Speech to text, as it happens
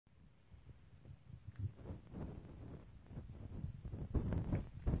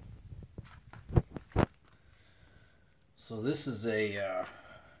So this is a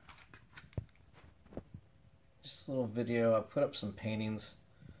just a little video. I put up some paintings.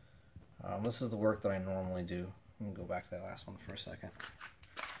 This is the work that I normally do. Let me go back to that last one for a second.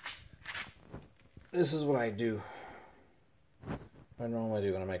 This is what I do. What I normally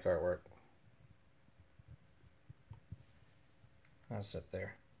do when I make artwork. I'll sit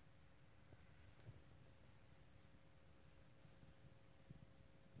there.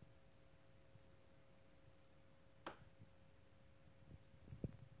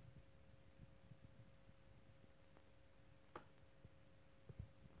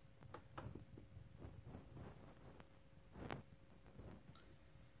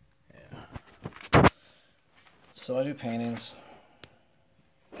 So I do paintings.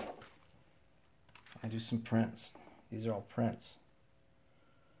 I do some prints. These are all prints.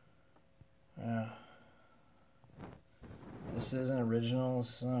 This isn't original.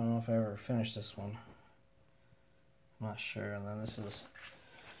 I don't know if I ever finished this one. I'm not sure. And then this is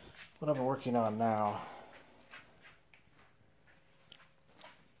what I'm working on now.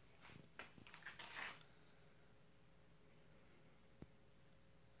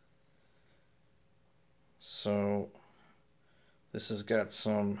 So this has got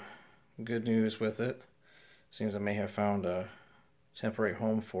some good news with it. Seems I may have found a temporary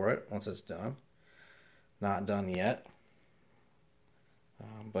home for it once it's done. Not done yet,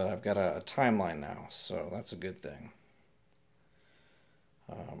 but I've got a timeline now, so that's a good thing.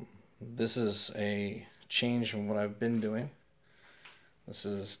 This is a change from what I've been doing. This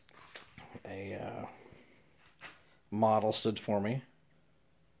is a model stood for me.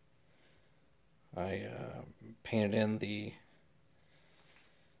 I painted in the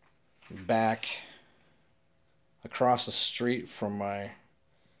back across the street from my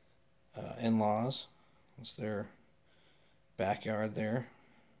in-laws. It's their backyard there.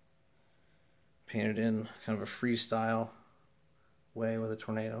 Painted in kind of a freestyle way with the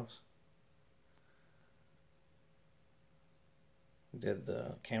tornadoes. Did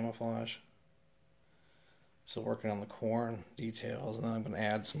the camouflage. So working on the corn details, and then I'm going to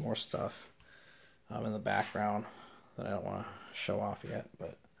add some more stuff in the background that I don't want to show off yet,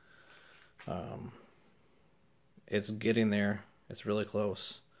 but it's getting there. It's really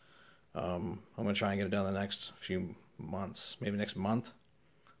close. I'm going to try and get it done in the next few months, maybe next month.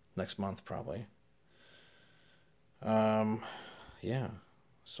 Next month, probably. Yeah.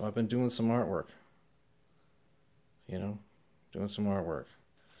 So I've been doing some artwork. You know, doing some artwork.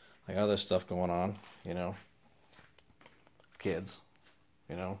 Like other stuff going on, you know. Kids,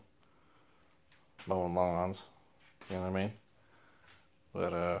 you know. Mowing lawns, you know what I mean?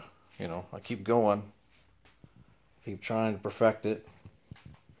 But, you know, I keep going. Keep trying to perfect it.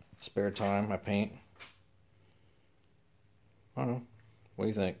 Spare time, I paint. I don't know. What do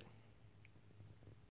you think?